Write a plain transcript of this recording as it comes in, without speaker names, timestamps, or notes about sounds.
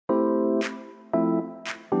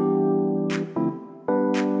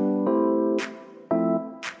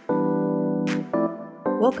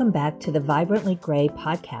Welcome back to the Vibrantly Gray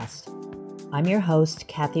podcast. I'm your host,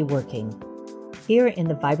 Kathy Working. Here in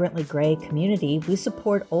the Vibrantly Gray community, we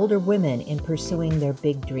support older women in pursuing their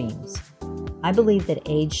big dreams. I believe that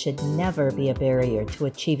age should never be a barrier to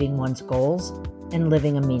achieving one's goals and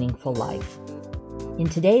living a meaningful life. In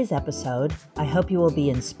today's episode, I hope you will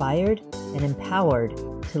be inspired and empowered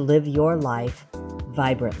to live your life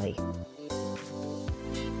vibrantly.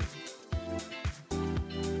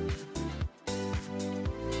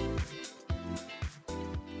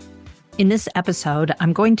 In this episode,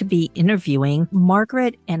 I'm going to be interviewing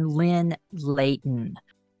Margaret and Lynn Layton.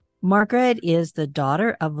 Margaret is the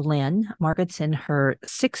daughter of Lynn. Margaret's in her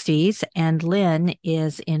 60s and Lynn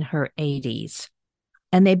is in her 80s.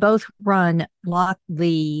 And they both run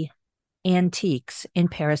Lockley Antiques in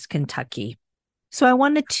Paris, Kentucky. So I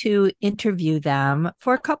wanted to interview them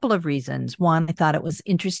for a couple of reasons. One, I thought it was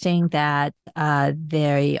interesting that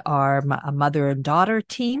they are a mother and daughter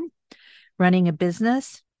team running a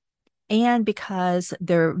business, and because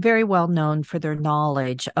they're very well known for their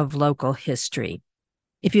knowledge of local history.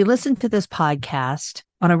 If you listen to this podcast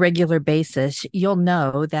on a regular basis, you'll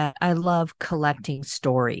know that I love collecting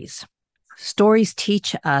stories. Stories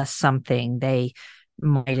teach us something. They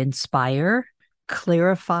might inspire,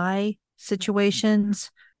 clarify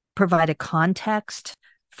situations, provide a context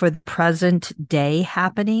for the present day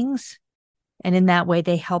happenings, and in that way,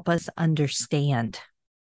 they help us understand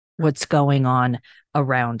what's going on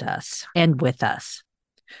around us and with us.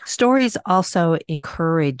 Stories also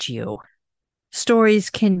encourage you.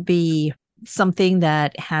 Stories can be something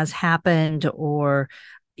that has happened or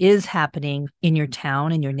is happening in your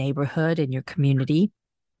town, in your neighborhood, in your community.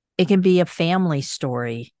 It can be a family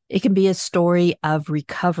story. It can be a story of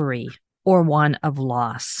recovery or one of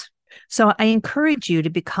loss. So I encourage you to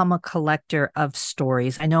become a collector of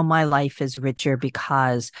stories. I know my life is richer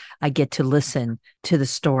because I get to listen to the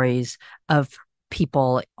stories of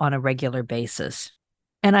people on a regular basis.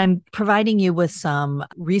 And I'm providing you with some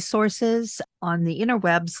resources on the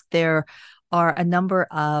interwebs. There are a number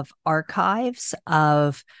of archives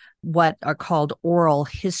of what are called oral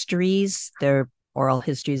histories. They're oral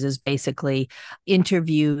histories is basically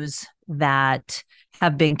interviews that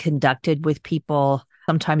have been conducted with people.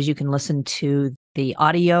 Sometimes you can listen to the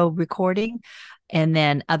audio recording, and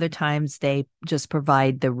then other times they just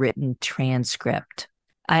provide the written transcript.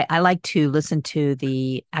 I like to listen to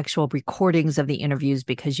the actual recordings of the interviews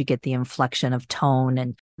because you get the inflection of tone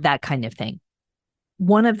and that kind of thing.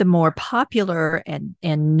 One of the more popular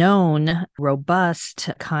and known robust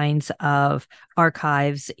kinds of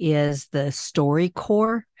archives is the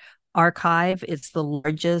StoryCorps archive. It's the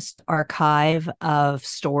largest archive of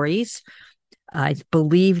stories. I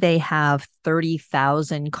believe they have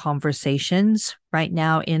 30,000 conversations right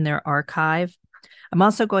now in their archive. I'm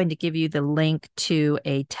also going to give you the link to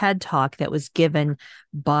a TED Talk that was given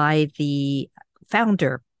by the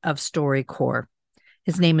founder of StoryCorps.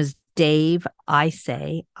 His name is Dave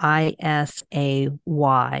Isay,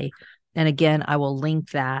 Isay. And again, I will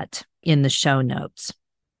link that in the show notes.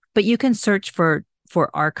 But you can search for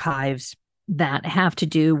archives that have to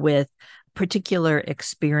do with particular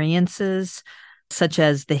experiences, such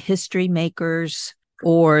as the history makers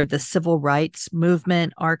or the civil rights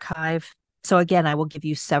movement archive. So again, I will give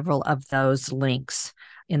you several of those links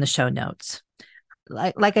in the show notes.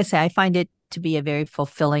 Like I say, I find it to be a very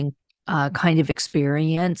fulfilling kind of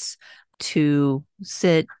experience to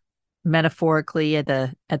sit metaphorically at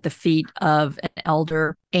the feet of an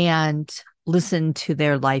elder and listen to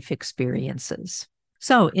their life experiences.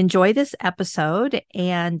 So enjoy this episode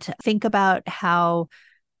and think about how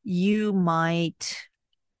you might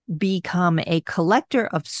become a collector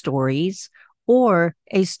of stories or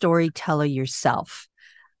a storyteller yourself.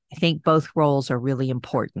 I think both roles are really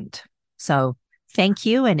important. So thank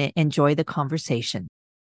you and enjoy the conversation.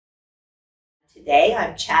 Today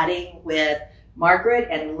I'm chatting with Margaret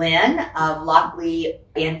and Lynn of Lockley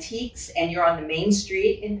Antiques, and you're on the Main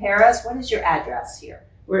Street in Paris. What is your address here?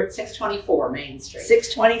 We're at 624 Main Street.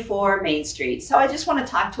 624 Main Street. So I just want to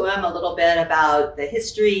talk to them a little bit about the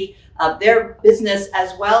history of their business,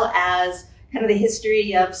 as well as kind of the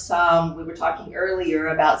history of we were talking earlier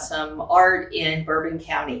about some art in Bourbon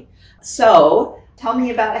County. So tell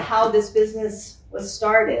me about how this business was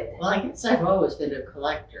started. Well, I guess I've always been a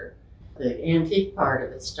collector. The antique part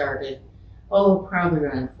of it started, probably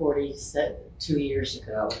around 42 years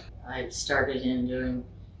ago. I started in doing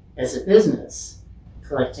as a business,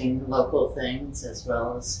 collecting local things as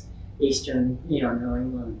well as Eastern, New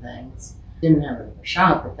England things. Didn't have a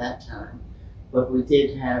shop at that time, but we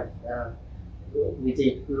did have, we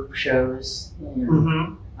did group shows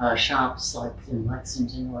in shops like in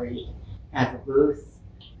Lexington where you have a booth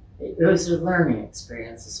it was a learning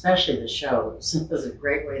experience, especially the shows. It was a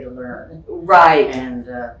great way to learn. Right. And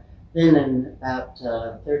then in about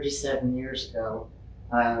 37 years ago,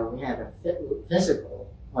 we had a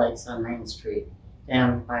physical place on Main Street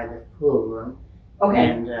down by the pool room. Okay.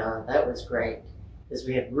 And that was great because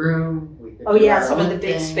we had room. We could Oh, do yeah, our some of own the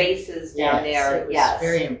big thing. spaces down there. It was Yes.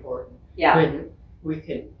 very important. Yeah. We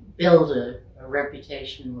could build a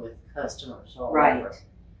reputation with customers all Right. over.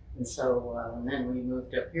 And so and then we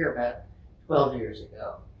moved up here about 12 years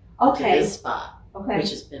ago Okay. to this spot, Okay.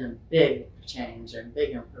 which has been a big change and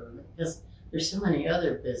big improvement because there's so many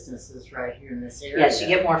other businesses right here in this area. Yes, you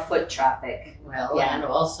get more foot traffic. Well, Yeah. and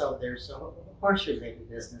also there's horse-related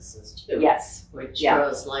businesses too, Yes. which Yeah.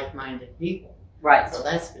 draws like-minded people. Right. So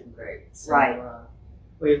that's been great. So, Right.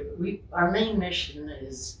 Our main mission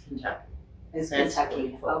is Kentucky. It's That's what we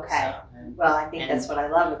Kentucky. focus Okay. on. And Well, I think And- that's what I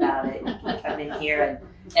love about it. You can come in here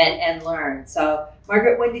and learn. So,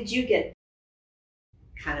 Margaret, when did you get?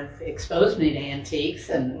 Kind of exposed me to antiques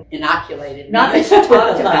and inoculated me. Not that you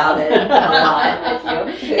talked about it a lot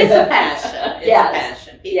with you. It's a passion. It's Yes. a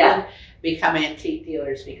passion. People Yeah. become antique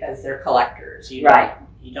dealers because they're collectors. You Right.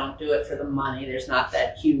 You don't do it for the money. There's not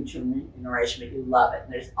that huge remuneration, but you love it.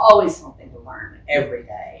 And there's always something to learn every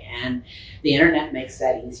day. And the internet makes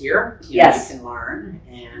that easier. Yes. You can learn.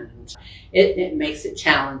 And it makes it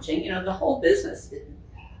challenging. The whole business,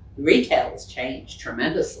 retail has changed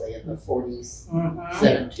tremendously in the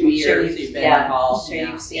 42 years you've been involved. I'm sure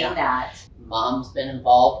you've seen that. Mom's been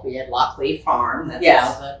involved. We had Lockley Farm. That's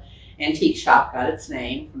Yes. how the antique shop got its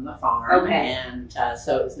name, from the farm. Okay. And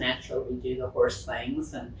so it was natural we do the horse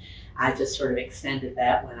things. And I just sort of extended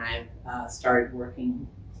that when I started working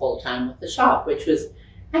full-time with the shop, which was,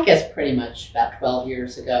 I guess, pretty much about 12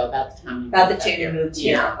 years ago, about the time You moved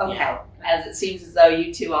here. Yeah. Okay. Yeah. As it seems as though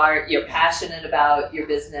you two you're passionate about your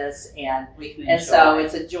business, and We can so enjoy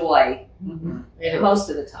it's a joy Mhm. most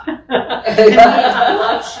of the time. And we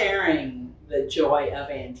love sharing the joy of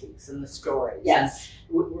antiques and the stories. Yes.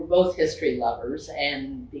 And we're both history lovers,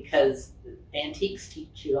 and because antiques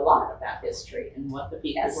teach you a lot about history and what the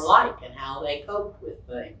people Yes. were like and how they coped with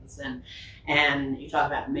things. And you talk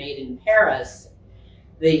about made in Paris,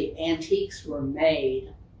 the antiques were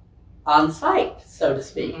made on site, so to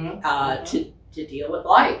speak, to deal with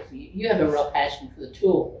life. You have a real passion for the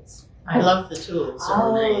tools. I love the tools that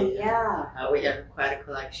are made. yeah. We have quite a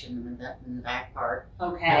collection in the back part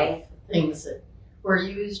Okay. of things that were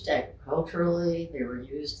used agriculturally. They were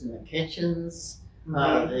used in the kitchens.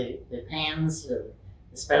 The pans,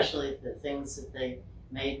 especially the things that they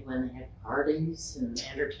made when they had parties and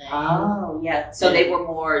entertained. Oh, yeah. So they were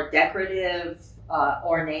more decorative,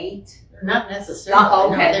 ornate. Not necessarily.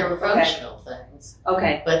 Oh, okay. No, they were Okay. functional things,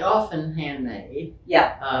 Okay. but often handmade.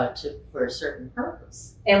 Yeah. For a certain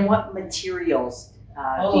purpose. And what materials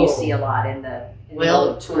do you see a lot in the Well,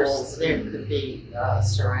 old of course, tools? there could be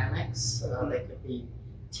ceramics. They could be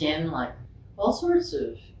tin, like all sorts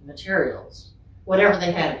of materials. Whatever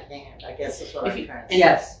they had at hand, I guess is what I'm trying to say.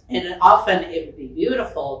 Yes. And often it would be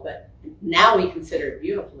beautiful, but now we consider it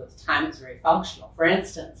beautiful. At the time, it's very functional. For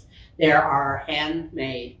instance, there are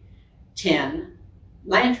handmade tin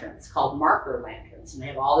lanterns called marker lanterns, and they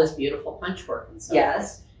have all this beautiful punchwork and so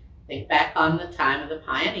Yes. forth. Think back on the time of the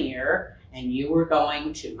Pioneer, and you were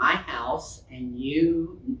going to my house, and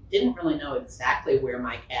you didn't really know exactly where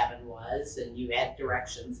my cabin was, and you had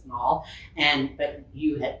directions and all, but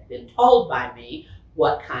you had been told by me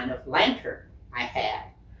what kind of lantern I had.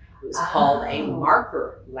 It was called a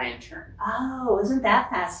marker lantern. Oh, isn't that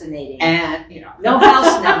fascinating? And, no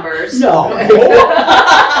house numbers. No.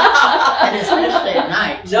 And especially at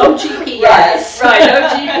night. No GPS. Right, no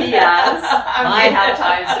GPS. My how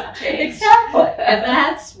times have changed. Exactly. And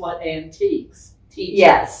that's what antiques teach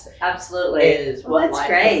Yes, absolutely. is Well, what that's life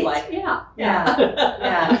great. is like. Yeah.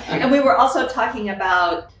 Yeah. And we were also talking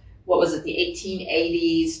about, what was it, the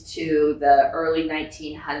 1880s to the early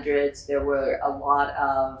 1900s. There were a lot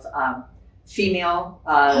of female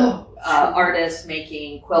artists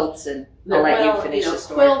making quilts, and I'll let you finish the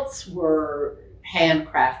story. Quilts were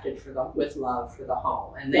handcrafted with love for the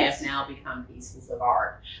home, and they Yes. have now become pieces of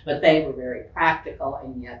art. But they were very practical,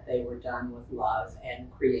 and yet they were done with love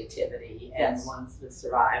and creativity. And Yes. the ones that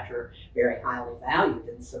survived are very highly valued,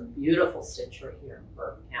 and some beautiful stitchery here in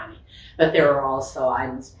Bourbon County. But there were also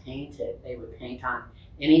items painted. They would paint on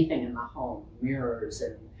anything in the home, mirrors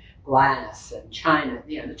and glass and china.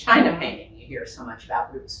 The china painting you hear so much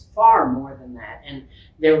about, but it was far more than that. And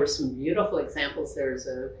there were some beautiful examples. There's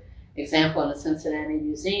a example in the Cincinnati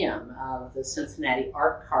Museum of the Cincinnati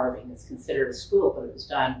art carving. It's considered a school, but it was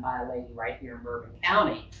done by a lady right here in Bourbon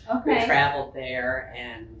County. We Okay. traveled there,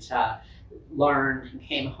 and learned and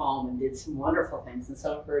came home and did some wonderful things. And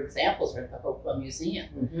some of her examples are at the Hopewell Museum.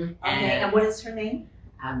 Mm-hmm. And what is her name?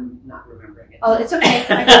 I'm not remembering it. Oh, it's okay.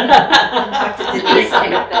 I can talk to Denise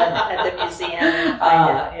at the museum and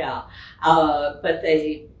find it. But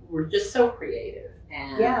they were just so creative.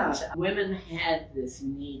 And Yeah. women had this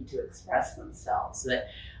need to express themselves that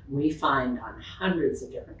we find on hundreds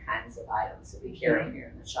of different kinds of items that we carry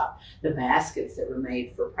here in the shop. The baskets that were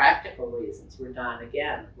made for practical reasons were done,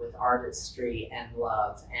 again, with artistry and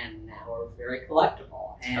love, and now are very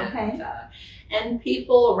collectible. And, and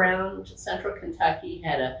people around central Kentucky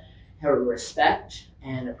had a respect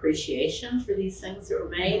and appreciation for these things that were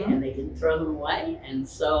made, and they didn't throw them away. And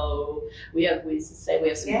so we used to say we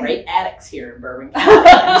have some great attics here in Bourbon County,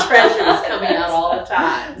 and treasures coming out all the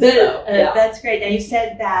time. So, that's great. Now you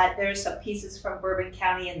said that there's some pieces from Bourbon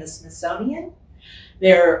County in the Smithsonian.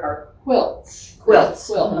 There are quilts.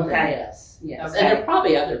 Okay. Yes. Okay. And there are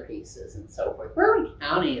probably other pieces and so forth. Bourbon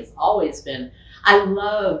County has always been, I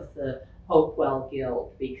love the Hopewell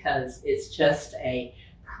Guild because it's just a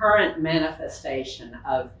current manifestation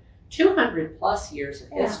of 200 plus years of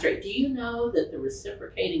history. Do you know that the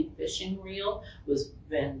reciprocating fishing reel was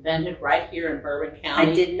invented right here in Bourbon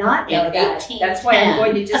County? I did not know in that. 1810. That's why I'm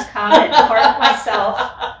going to just come and park myself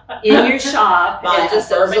in your shop By and just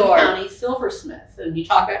Bourbon absorb. County silversmith. And you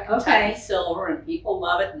talk about Kentucky silver, and people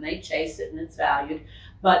love it and they chase it and it's valued.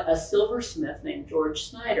 But a silversmith named George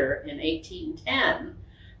Snyder in 1810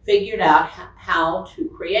 figured out how to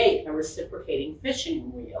create a reciprocating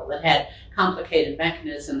fishing reel that had complicated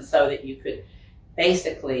mechanisms so that you could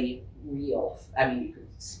basically reel. I mean, you could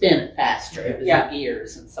spin it faster. It was the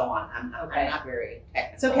gears and so on. I'm not very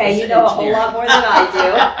technical. It's okay. You know a whole lot more than I do.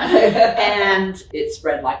 And it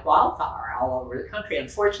spread like wildfire all over the country.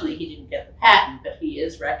 Unfortunately, he didn't get the patent, but he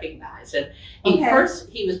is recognized. And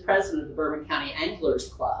he was president of the Bourbon County Anglers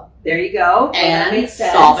Club. There you go. And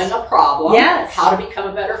solving a problem. Yes. How to become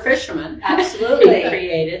a better fisherman. Absolutely. He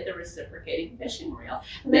created the reciprocating fishing reel.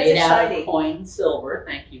 Made out of coined silver.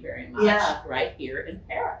 Thank you very much. Yeah. Right here in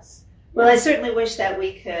Paris. Well, I certainly wish that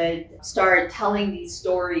we could start telling these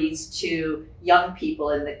stories to young people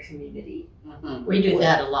in the community. Mm-hmm. We do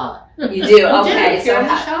that a lot. You do? Okay.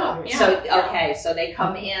 So they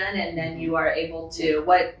come in and then you are able to,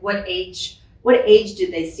 what age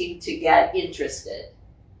do they seem to get interested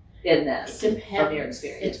in this from your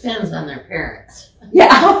experience? It depends on their parents.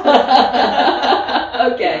 Yeah.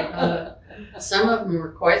 Okay. Some of them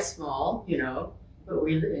are quite small, but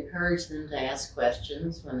we encourage them to ask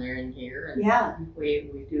questions when they're in here. And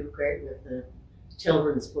we do great with the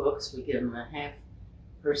children's books. We give them a half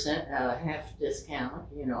discount,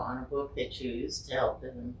 on a book they choose to help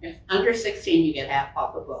them. If under 16, you get half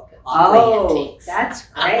off a book. Oh, that's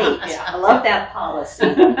great. I love that policy.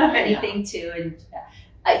 Anything to,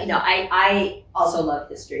 and I also love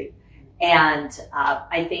history, and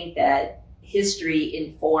I think that history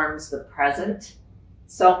informs the present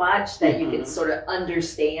so much that you can sort of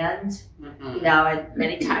understand, and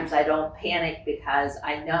many times I don't panic because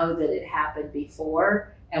I know that it happened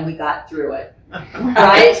before and we got through it,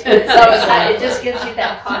 right? So it just gives you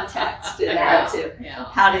that context and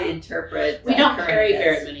how to interpret. We don't carry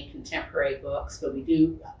very many contemporary books, but we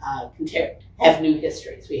do have new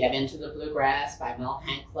histories. We have Into the Bluegrass by Mel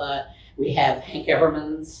Hankla. We have Hank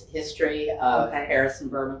Everman's history of Paris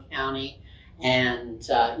and Bourbon County. And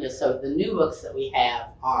so the new books that we have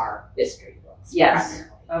are history books. Yes.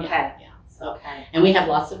 Primarily. And we have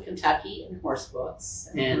lots of Kentucky and horse books.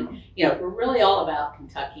 And, we're really all about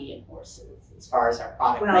Kentucky and horses as far as our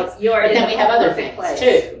product mix. But then we have other things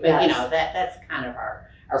too. But, that's kind of our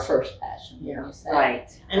first passion.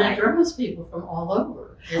 Right. And it draws people from all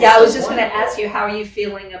over. I was just going to ask you, how are you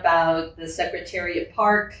feeling about the Secretariat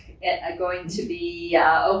Park going to be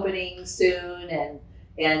opening soon, and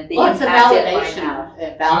the impact it might have?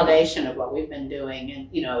 A validation of what we've been doing, and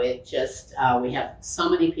it just we have so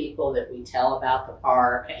many people that we tell about the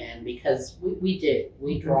park, and because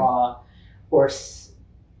we draw horse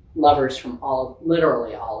lovers from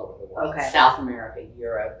literally all over the world. South America,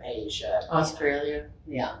 Europe, Asia, Australia,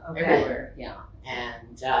 everywhere,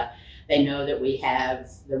 and they know that we have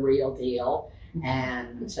the real deal,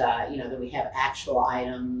 and that we have actual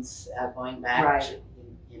items going back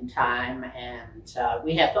in time, and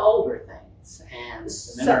we have the older things and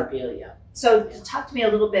the memorabilia. So talk to me a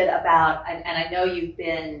little bit about, and I know you've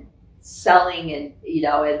been selling and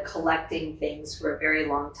and collecting things for a very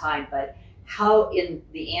long time, but how in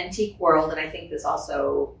the antique world, and I think this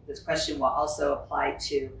question will also apply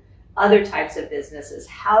to other types of businesses,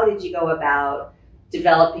 how did you go about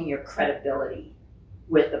developing your credibility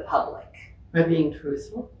with the public? By being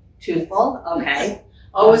truthful. Truthful, okay.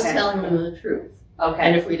 Always Okay. telling them the truth. Okay.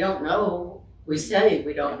 And if we don't know, we say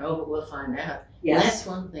we don't know, but we'll find out. And Yes. that's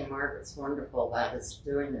one thing Margaret's wonderful about is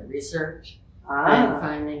doing the research and Ah.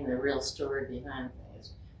 finding the real story behind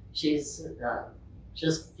things. She's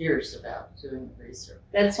just fierce about doing the research.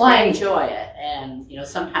 That's Well, I great. enjoy it, and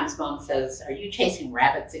sometimes Mom says, "Are you chasing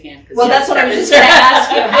rabbits again?" 'Cause Well, you that's what I was started- just going to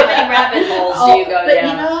ask you. How many rabbit holes do you go but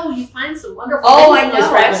down? you find some wonderful. Oh, things I in those know.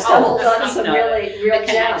 I've rabbit stumbled holes. on some You know, really real the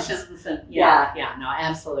gems. connections and Yeah. no,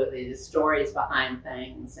 absolutely. The stories behind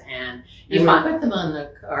things, and And you we find put them on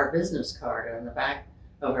our business card, on the back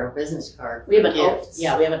of our business card. we have for an gifts. we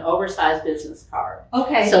have an oversized business card,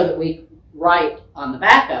 Okay. so that we write on the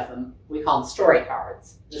back of them. We call them story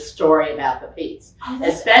cards. The story about the piece, Oh,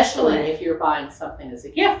 that's especially excellent. if you're buying something as a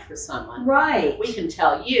gift for someone. Right. We can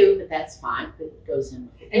tell you that that's fine, but it goes in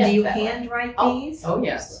with the And do gift you that way. handwrite Oh. these? Oh,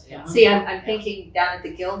 yes. Yeah. See, I'm thinking down at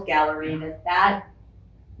the Guild Gallery that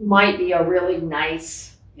might be a really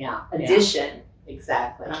nice Yeah, addition.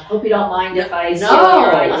 exactly. I hope you don't mind if I steal No,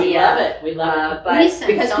 your I idea. love it. We love it. But We send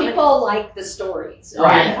because so many- people like the stories,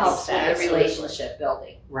 Right, it helps with the absolutely. relationship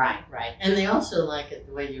building. right. And they also like it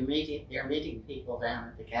the way you're meeting people down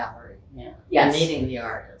at the gallery. Yeah. And meeting the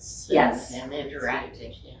artists. And, Yes. And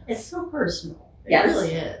interacting. Yeah. It's so personal. It Yes.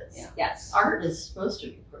 really is. Yeah. Yes. Art is supposed to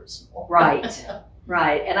be personal. Right.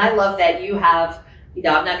 Right. And I love that you have, I'm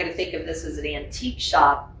not going to think of this as an antique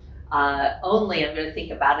shop only. I'm going to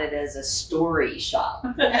think about it as a story shop.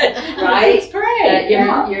 Right? It's great. That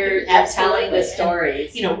you're Absolutely. telling the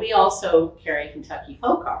stories. And, we also carry Kentucky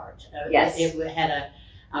folk art. Yes. It had a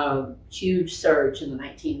huge surge in the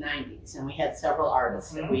 1990s, and we had several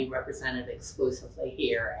artists that we represented exclusively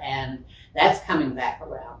here. And that's coming back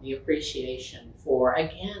around, the appreciation for,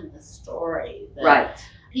 again, the story. That Right.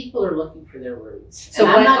 People are looking for their roots. So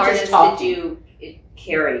And what I'm not just artists did talking. you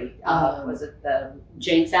carry? Was it the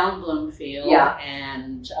James Allen Bloomfield Yeah.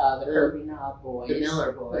 and the Kirby Knob Boys. The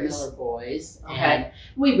Miller The Boys. Miller Boys. Okay. And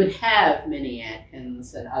we would have Minnie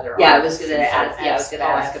Atkins and other I was artists. going to ask. Yeah, I was going to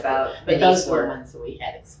ask about. But Minnie's those were work. ones that we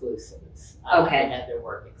had exclusives. Okay. They had their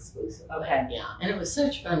work exclusively. Okay. Yeah. And it was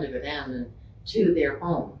such fun to go down and to their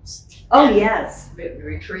homes. Oh and yes,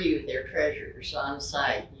 Retrieve their treasures on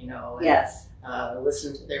site, and, yes.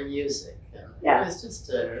 listen to their music. And Yeah. It was just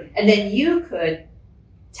a. And then you could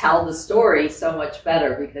tell the story so much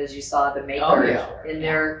better because you saw the maker Oh, yeah. in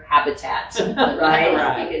their habitat, right?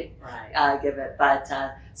 Right. You could Right. give it. But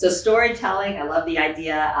so storytelling, I love the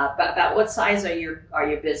idea. About what size are your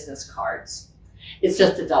business cards? It's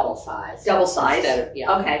just a double size. Double size? Instead of,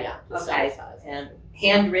 yeah. Okay. Yeah. Just Okay. double size. And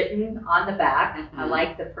handwritten on the back. I Mhm.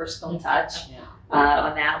 like the personal touch Yeah.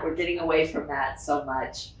 on that. We're getting away from that so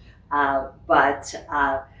much.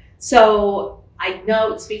 So I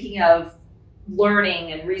know, speaking of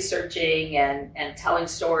learning and researching and telling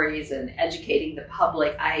stories and educating the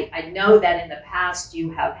public, I know that in the past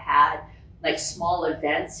you have had like small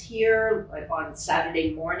events here, like on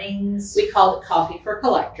Saturday mornings. We called it Coffee for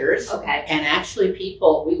Collectors. Okay. And actually we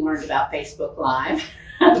learned about Facebook Live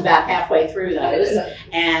about halfway through those.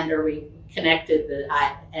 Or we connected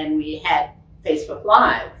and we had Facebook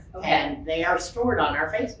Live. Okay. And they are stored on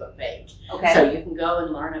our Facebook page. Okay. So you can go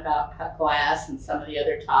and learn about cut glass and some of the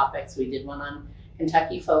other topics. We did one on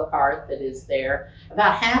Kentucky folk art that is there.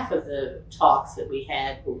 About half of the talks that we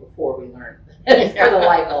had were before we learned before the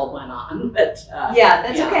light bulb went on. But yeah,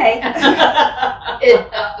 that's okay.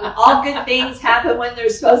 All good things happen when they're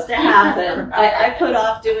supposed to happen. I put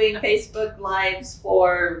off doing Facebook Lives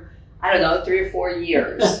for, 3 or 4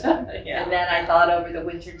 years. Yeah. And then I thought over the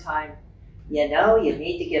winter time, you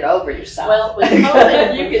need to get over yourself. Well, when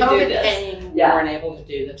COVID, You when can do COVID this. came, Yeah. we weren't able to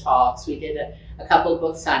do the talks. We did a couple of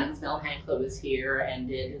book signings. Mel Hankler was here and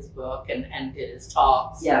did his book and did his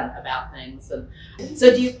talks about things. And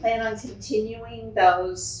So do you plan on continuing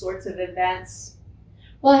those sorts of events?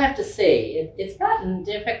 well, I have to see. It's gotten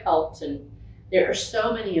difficult, and there are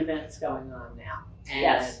so many events going on now. And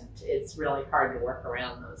Yes. it's really hard to work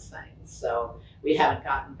around those things. So we haven't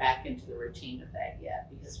gotten back into the routine of that yet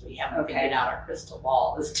because we haven't Okay. figured out our crystal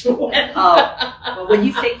ball as to when. Well, when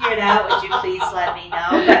you figure it out, would you please let me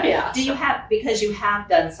know? But Yeah. do you have, because you have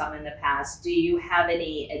done some in the past, do you have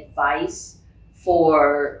any advice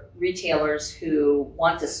for retailers who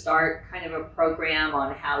want to start kind of a program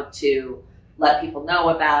on how to let people know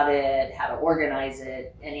about it, how to organize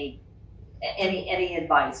it? Any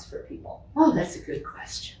advice for people? Oh, that's a good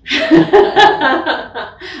question.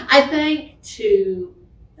 I think to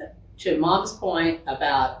Mom's point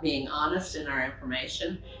about being honest in our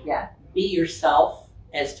information, be yourself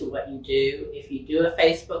as to what you do. If you do a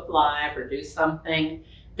Facebook Live or do something,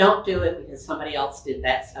 don't do it because somebody else did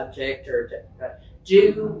that subject, or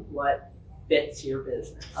do what fits your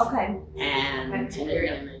business. Okay. And And your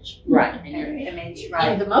image. right. And your image, And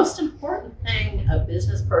right? the most important thing a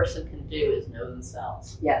business person can do is know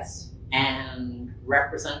themselves Yes. and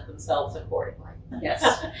represent themselves accordingly.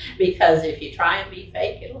 Yes. Because if you try and be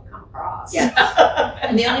fake, it'll come across. Yes.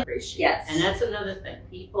 And the only Yes. and that's another thing.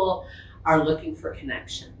 People are looking for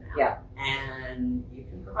connection now. Yeah. And you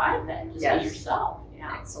can provide that. Just Yes. be yourself.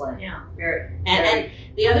 Yeah. Excellent. Yeah. Very. And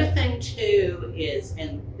the other thing too is,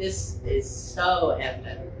 and this is so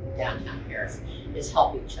evident in downtown Paris, is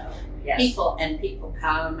help each other. Yes. People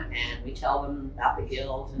come and we tell them about the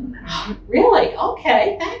guild and really,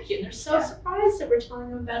 okay, thank you. And they're so surprised that we're telling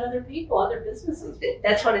them about other people, other businesses.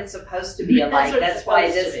 That's what it's supposed to be That's like. what it's That's why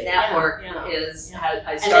supposed to this be. network Yeah. is Yeah. how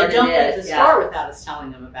I And started they don't it. leave the store without us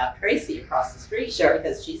telling them about Tracy across the street. Sure.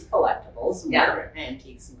 Because she's collectibles and Yeah. we're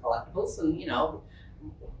antiques and collectibles, and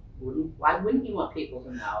why wouldn't you want people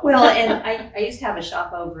to know? Well, and I used to have a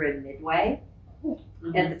shop over in Midway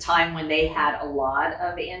Mhm. at the time when they had a lot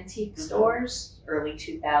of antique stores, early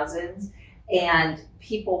 2000s, and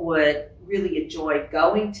people would really enjoy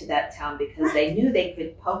going to that town because they knew they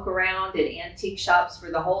could poke around in antique shops for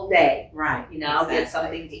the whole day. Right. You know, exactly. get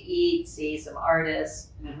something to eat, see some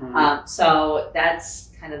artists. Mhm. So that's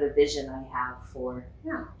kind of the vision I have for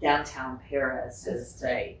Yeah. downtown Paris. That's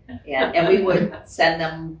great. And we would send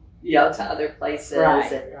them, to other places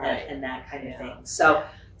Right, and, right. and that kind of Yeah. thing. So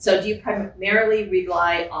do you primarily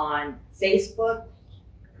rely on Facebook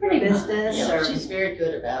Pretty business? much. Yeah, Or? she's very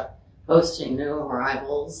good about posting new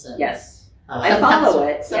arrivals. And, Yes. I sometimes- follow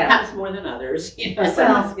it. Sometimes more than others. Well,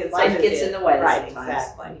 Sometimes life gets in the way Right, sometimes.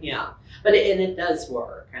 exactly. Yeah. But it does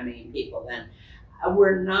work. I mean, people then,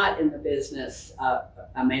 we're not in the business of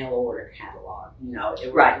a mail order catalog.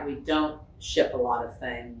 Right. We don't ship a lot of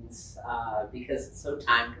things because it's so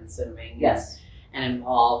time consuming. Yes. And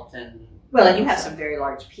involved and. Well, and you have some very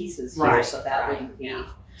large pieces here, Right, so that right, wouldn't be yeah.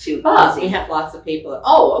 too But we easy. have lots of people that,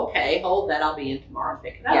 okay, hold that, I'll be in tomorrow and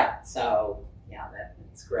pick it up. Yeah. So,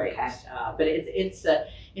 that's great. Okay. But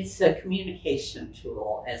it's a communication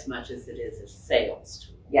tool as much as it is a sales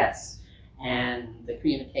tool. Yes. And the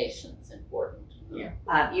communication is important.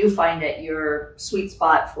 Yeah. You find that your sweet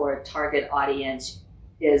spot for a target audience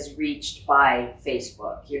is reached by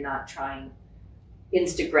Facebook. You're not trying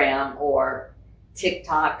Instagram or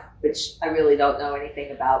TikTok, which I really don't know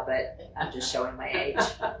anything about, but I'm just showing my age.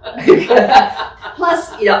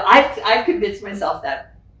 Plus, I've convinced myself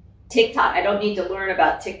that TikTok, I don't need to learn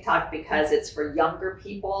about TikTok because it's for younger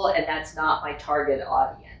people and that's not my target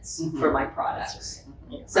audience for my products.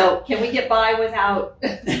 So can we get by without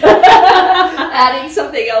adding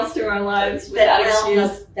something else to our lives without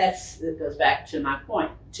excuse? That goes back to my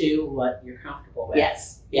point, to what you're comfortable with.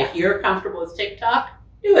 Yes. If you're comfortable with TikTok,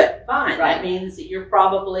 do it. Fine. Right. That means that you're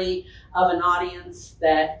probably of an audience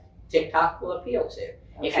that TikTok will appeal to.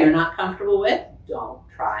 If Okay. you're not comfortable with, don't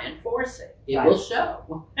try and force it. It Right. will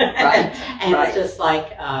show. Right. And Right. it's just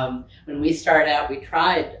like when we started out, we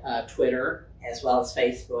tried Twitter as well as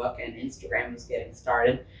Facebook, and Instagram was getting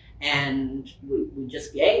started. And we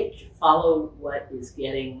just gauge, follow what is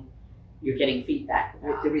you're getting feedback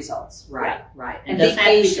about. The results. Right. And And it doesn't be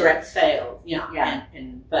have to be patient. direct sales. Yeah.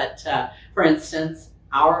 But for instance,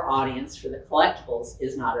 our audience for the collectibles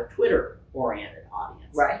is not a Twitter-oriented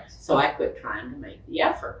audience. Right. So I quit trying to make the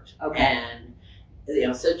effort. Okay. And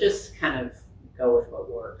so just kind of go with what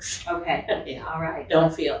works. Okay. Yeah. All right.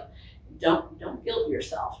 Don't guilt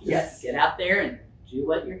yourself. Just Yes. get out there and do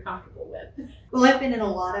what you're comfortable with. Well, I've been in a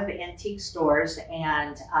lot of antique stores,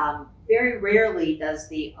 and very rarely does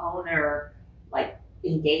the owner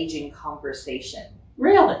engage in conversation.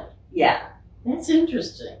 Really? Yeah. That's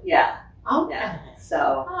interesting. Yeah. Okay. Yeah.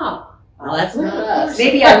 So Oh, well, that's Not not us.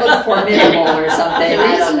 maybe I look formidable or something. The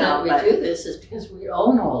I reason don't know. that we But, do this is because we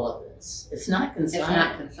own all of this. It's not It's consignment.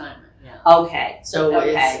 not consignment. Yeah. okay. So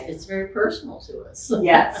Okay. it's very personal to us.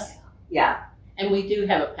 Yes. Yeah. And we do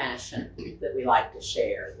have a passion that we like to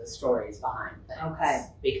share, the stories behind things. Okay.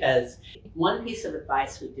 Because one piece of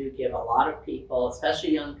advice we do give a lot of people,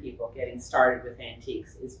 especially young people getting started with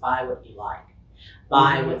antiques, is buy what you like.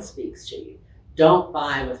 Buy what speaks to you. Don't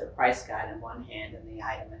buy with a price guide in one hand and the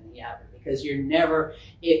item in the other. Because you're never,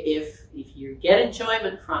 if you get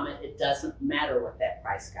enjoyment from it, it doesn't matter what that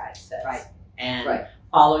price guide says. Right. And Right.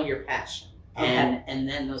 follow your passion. Okay. And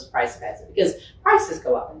then those price guides, because prices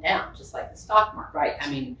go up and down, just like the stock market. Right. I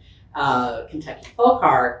mean, Kentucky folk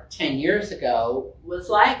art 10 years ago was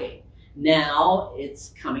lagging. Now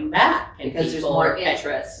it's coming back. And Because there's people more are paying-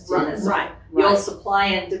 interest. Right, in this. right. The old Right. supply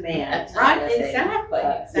and demand. Right, kind of thing. exactly,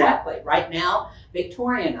 Yeah. exactly. Right now,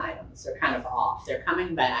 Victorian items are kind of off. They're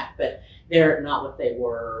coming back, but they're not what they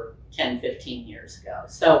were 10, 15 years ago.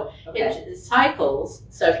 So Okay. it cycles.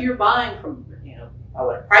 So if you're buying from,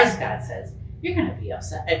 what a price guide says, you're going to be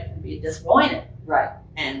upset, you're going to be disappointed. Right.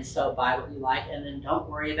 And so buy what you like, and then don't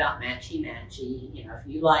worry about matchy-matchy. If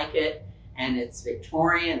you like it and it's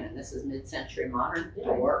Victorian and this is mid-century modern,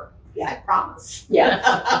 it'll work. Yeah, I promise. Yeah.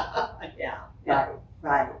 Yeah.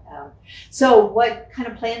 Right. So what kind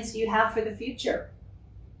of plans do you have for the future?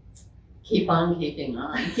 Keep on keeping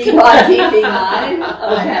on. Keep on keeping on.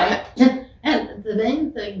 Okay. And the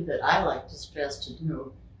main thing that I like to stress to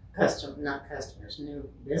new new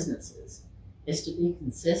businesses, is to be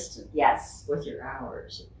consistent Yes. with your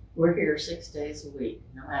hours. We're here 6 days a week,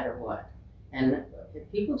 no matter what. And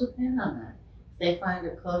if people depend on that. If they find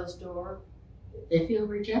a closed door, they feel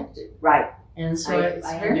rejected. Right. And so it's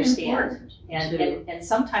I very understand. important. And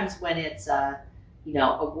sometimes when it's a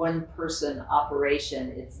one-person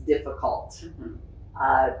operation, it's difficult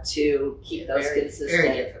to keep those consistent.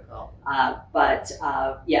 Very difficult. But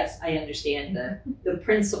yes, I understand the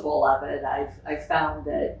principle of it. I've found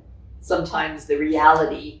that sometimes the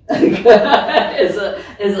reality is a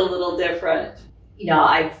little different.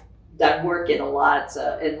 I've done work in lots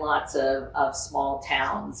of small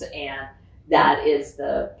towns, and that is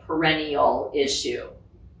the perennial issue.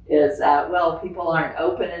 Is that, people aren't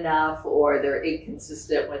open enough, or they're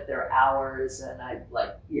inconsistent with their hours, and I'm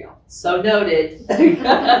like, so noted.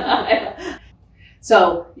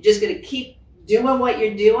 So you're just going to keep doing what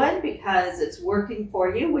you're doing because it's working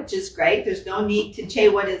for you, which is great. There's no need to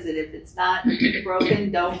change. What is it? If it's not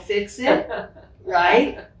broken, don't fix it,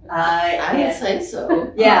 right? I would say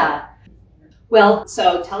so. Yeah. Well,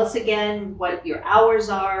 so tell us again what your hours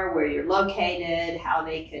are, where you're located, how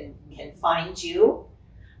they can find you.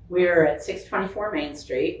 We're at 624 Main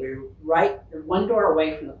Street. We're right one door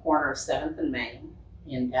away from the corner of 7th and Main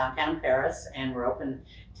in downtown Paris, and we're open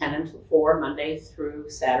 10 until 4 Monday through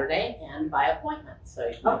Saturday, and by appointment. So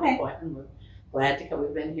you can make an appointment. We're glad to come.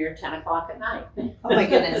 We've been here 10 o'clock at night. Oh my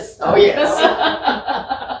goodness. Oh yes.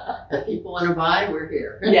 If people want to buy, we're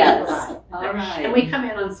here. Yes. Right. All right. And we come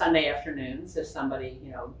in on Sunday afternoons if somebody,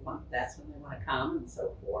 that's when they want to come and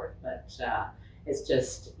so forth. But it's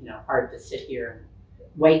just, hard to sit here and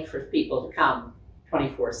wait for people to come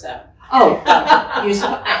 24/7. Oh,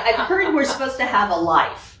 I've heard we're supposed to have a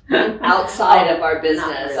life outside of our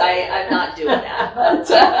business. Really. I'm not doing that, but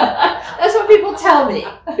that's what people tell me.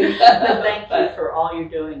 But thank you for all you're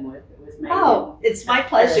doing with Megan. Oh, it's my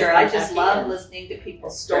pleasure. I just love Yes. listening to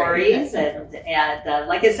people's stories, and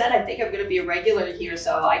like I said, I think I'm going to be a regular here,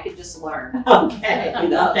 so I could just learn. Okay, we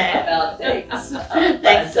love about that. things.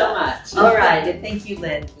 Thanks so much. All right, and thank you,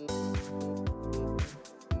 Lynn.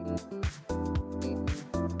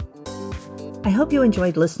 I hope you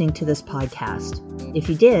enjoyed listening to this podcast. If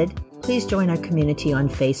you did, please join our community on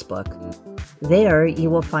Facebook. There,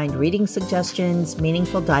 you will find reading suggestions,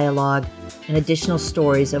 meaningful dialogue, and additional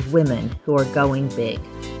stories of women who are going big.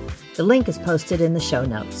 The link is posted in the show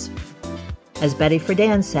notes. As Betty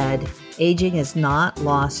Friedan said, aging is not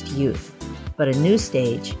lost youth, but a new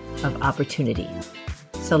stage of opportunity.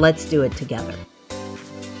 So let's do it together.